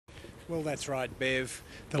Well, that's right, Bev.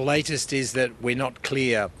 The latest is that we're not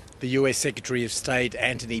clear. The US Secretary of State,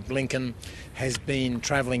 Antony Blinken, has been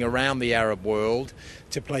travelling around the Arab world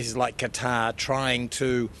to places like Qatar, trying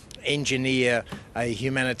to engineer a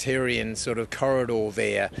humanitarian sort of corridor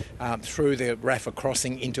there through the Rafah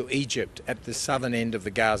crossing into Egypt at the southern end of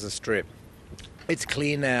the Gaza Strip. It's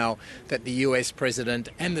clear now that the US President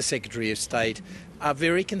and the Secretary of State are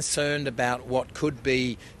very concerned about what could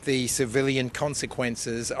be the civilian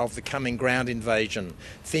consequences of the coming ground invasion.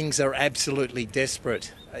 Things are absolutely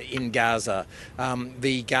desperate in Gaza.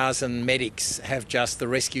 The Gazan medics the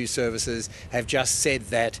rescue services have just said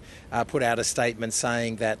that, put out a statement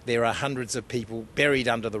saying that there are hundreds of people buried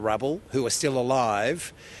under the rubble who are still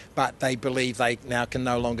alive, but they believe they now can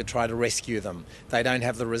no longer try to rescue them. They don't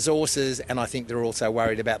have the resources, and I think they're also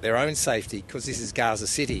worried about their own safety, because this is Gaza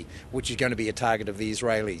City, which is going to be a target of the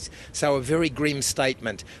Israelis. So a very grim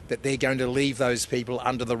statement that they're going to leave those people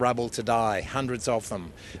under the rubble to die, hundreds of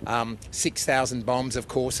them. 6,000 bombs, of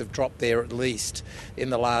course, have dropped there at least in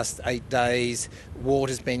the last 8 days.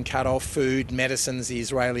 Water's been cut off, food, medicines, the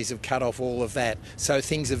Israelis have cut off all of that. So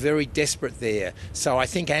things are very desperate there. So I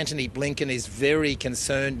think Antony Blinken is very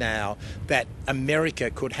concerned now that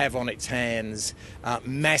America could have on its hands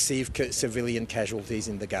massive civilian casualties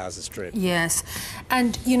in the Gaza Strip. Yes.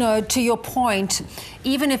 And, you know, to your point,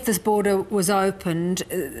 even if this border was opened,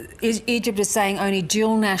 Egypt is saying only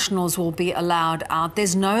dual nationals will be allowed out.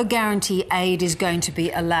 There's no guarantee aid is going to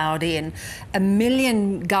be allowed in. 1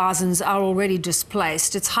 million Gazans are already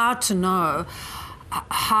displaced. It's hard to know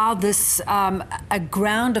how this a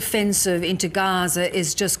ground offensive into Gaza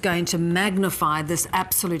is just going to magnify this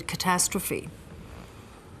absolute catastrophe.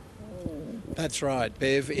 That's right,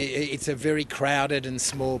 Bev. It's a very crowded and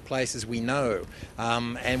small place, as we know.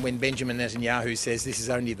 And when Benjamin Netanyahu says this is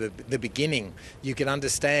only the beginning, you can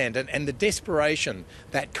understand. And the desperation,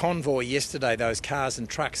 that convoy yesterday, those cars and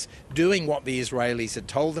trucks doing what the Israelis had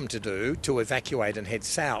told them to do, to evacuate and head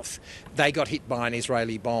south, they got hit by an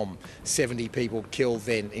Israeli bomb. 70 people killed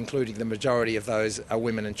then, including the majority of those are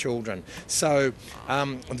women and children. So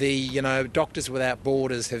Doctors Without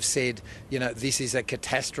Borders have said, this is a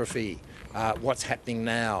catastrophe. What's happening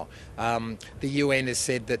now. The UN has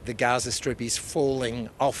said that the Gaza Strip is falling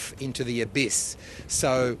off into the abyss.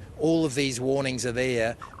 So all of these warnings are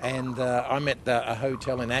there. And I'm at a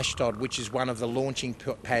hotel in Ashdod, which is one of the launching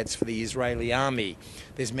pads for the Israeli army.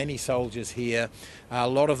 There's many soldiers here. A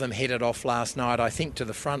lot of them headed off last night, I think, to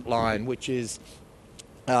the front line, which is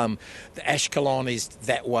the Ashkelon is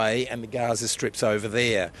that way and the Gaza Strip's over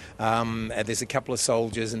there. There's a couple of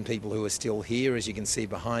soldiers and people who are still here, as you can see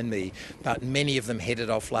behind me, but many of them headed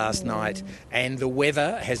off last night, and the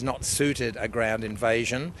weather has not suited a ground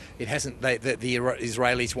invasion. It hasn't. The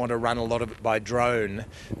Israelis want to run a lot of it by drone,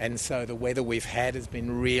 and so the weather we've had has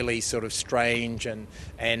been really sort of strange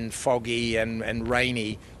and foggy and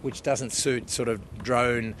rainy, which doesn't suit sort of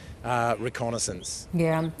drone reconnaissance.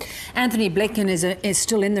 Yeah. Antony Blinken is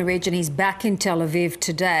still in the region. He's back in Tel Aviv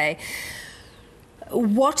today.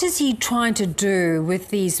 What is he trying to do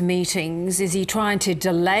with these meetings? Is he trying to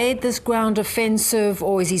delay this ground offensive,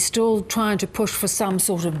 or is he still trying to push for some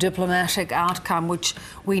sort of diplomatic outcome, which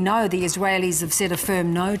we know the Israelis have said a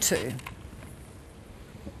firm no to?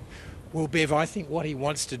 Well, Bev, I think what he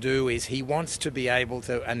wants to do is he wants to be able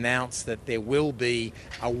to announce that there will be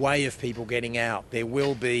a way of people getting out. There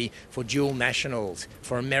will be, for dual nationals,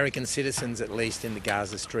 for American citizens at least in the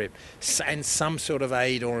Gaza Strip, and some sort of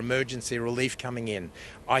aid or emergency relief coming in.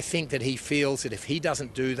 I think that he feels that if he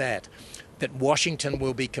doesn't do that, that Washington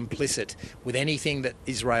will be complicit with anything that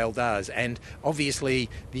Israel does. And obviously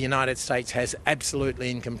the United States has absolutely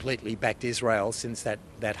and completely backed Israel since that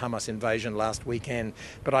Hamas invasion last weekend.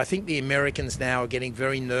 But I think the Americans now are getting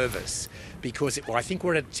very nervous because I think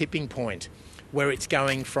we're at a tipping point where it's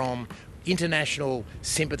going from international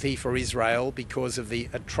sympathy for Israel because of the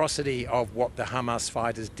atrocity of what the Hamas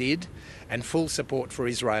fighters did and full support for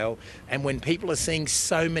Israel. And when people are seeing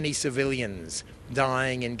so many civilians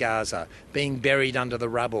dying in Gaza, being buried under the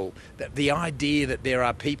rubble, that the idea that there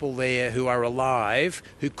are people there who are alive,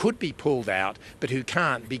 who could be pulled out, but who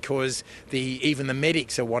can't because even the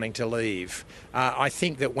medics are wanting to leave. I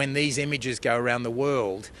think that when these images go around the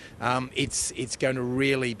world, it's going to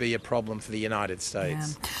really be a problem for the United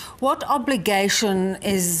States. Yeah. What obligation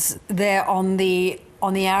is there on the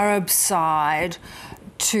Arab side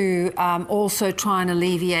to also try and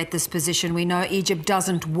alleviate this position? We know Egypt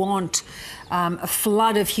doesn't want a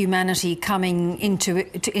flood of humanity coming into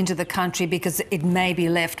the country because it may be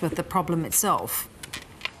left with the problem itself.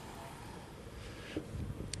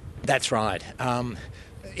 That's right.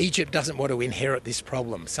 Egypt doesn't want to inherit this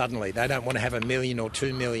problem suddenly. They don't want to have 1 million or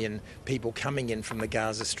 2 million people coming in from the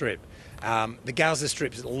Gaza Strip. The Gaza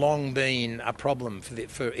Strip's long been a problem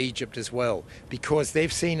for Egypt as well, because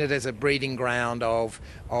they've seen it as a breeding ground of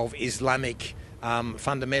Islamic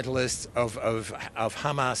fundamentalists, of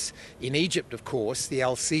Hamas. In Egypt, of course, the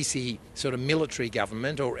al-Sisi sort of military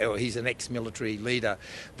government, or he's an ex-military leader,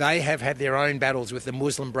 they have had their own battles with the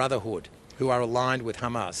Muslim Brotherhood, who are aligned with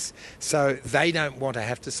Hamas. So they don't want to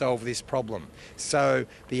have to solve this problem. So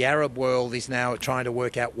the Arab world is now trying to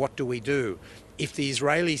work out, what do we do? If the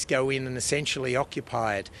Israelis go in and essentially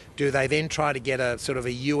occupy it, do they then try to get a sort of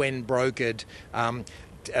a UN-brokered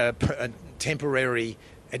temporary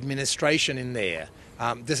administration in there?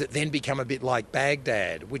 Does it then become a bit like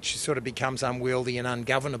Baghdad, which sort of becomes unwieldy and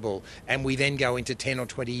ungovernable, and we then go into 10 or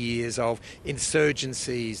 20 years of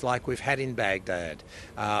insurgencies like we've had in Baghdad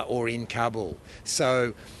or in Kabul?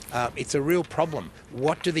 So it's a real problem.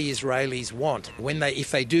 What do the Israelis want if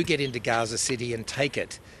they do get into Gaza City and take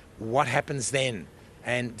it? What happens then?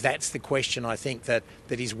 And that's the question, I think, that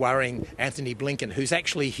is worrying Anthony Blinken, who's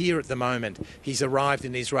actually here at the moment. He's arrived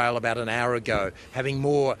in Israel about an hour ago, having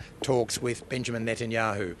more talks with Benjamin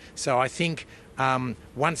Netanyahu. So I think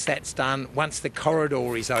once that's done, once the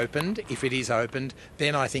corridor is opened, if it is opened,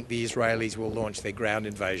 then I think the Israelis will launch their ground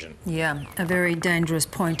invasion. Yeah, a very dangerous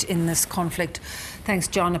point in this conflict. Thanks,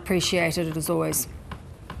 John. Appreciate it as always.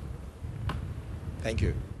 Thank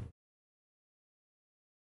you.